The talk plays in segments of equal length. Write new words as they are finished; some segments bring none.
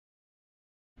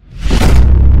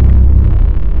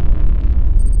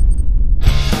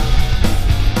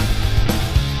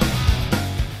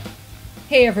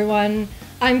Hey everyone,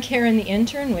 I'm Karen the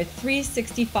intern with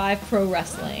 365 Pro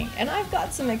Wrestling, and I've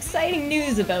got some exciting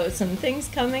news about some things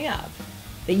coming up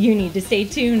that you need to stay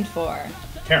tuned for.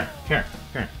 Karen.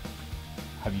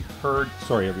 Have you heard?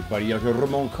 Sorry everybody, you have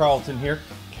Ramon Carlton here.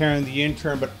 Karen the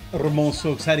intern, but Ramon's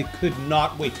so excited, could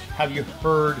not wait. Have you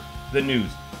heard the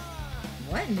news?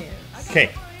 What news?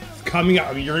 Okay, it's coming up.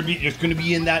 I mean, it's going to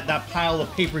be in that pile of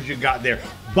papers you got there.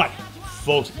 But,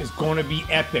 folks, it's going to be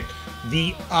epic.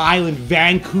 The island,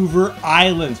 Vancouver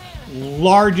Island's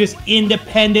largest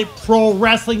independent pro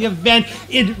wrestling event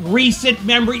in recent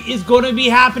memory is going to be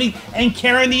happening. And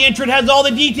Karen the intern has all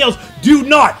the details. Do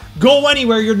not go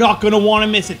anywhere. You're not going to want to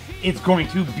miss it. It's going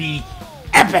to be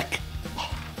epic.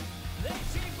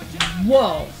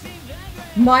 Whoa.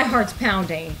 My heart's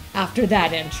pounding after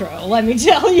that intro, let me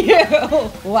tell you.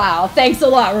 Wow, thanks a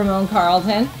lot, Ramon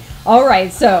Carlton. All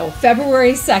right, so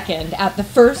February 2nd at the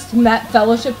First Met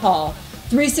Fellowship Hall,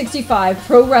 365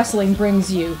 Pro Wrestling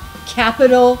brings you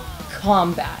Capital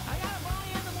Combat.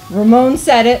 Ramon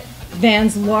said it,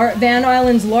 Van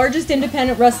Island's largest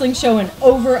independent wrestling show in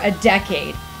over a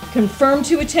decade. Confirmed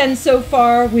to attend so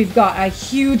far, we've got a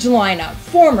huge lineup.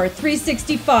 Former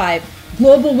 365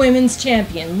 Global Women's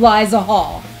Champion, Liiza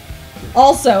Hall.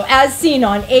 Also, as seen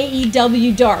on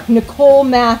AEW Dark, Nicole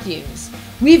Matthews.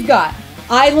 We've got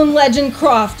Island Legend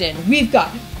Crofton. We've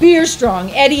got Beer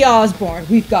Strong, Eddie Osborne.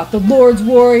 We've got the Lord's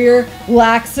Warrior,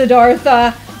 Lax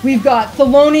Siddhartha. We've got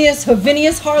Thelonious,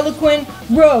 Havinius Harlequin,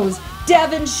 Rose,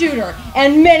 Devon Shooter,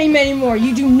 and many, many more.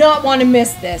 You do not want to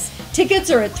miss this. Tickets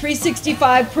are at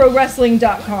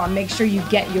 365prowrestling.com. Make sure you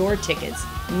get your tickets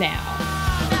now.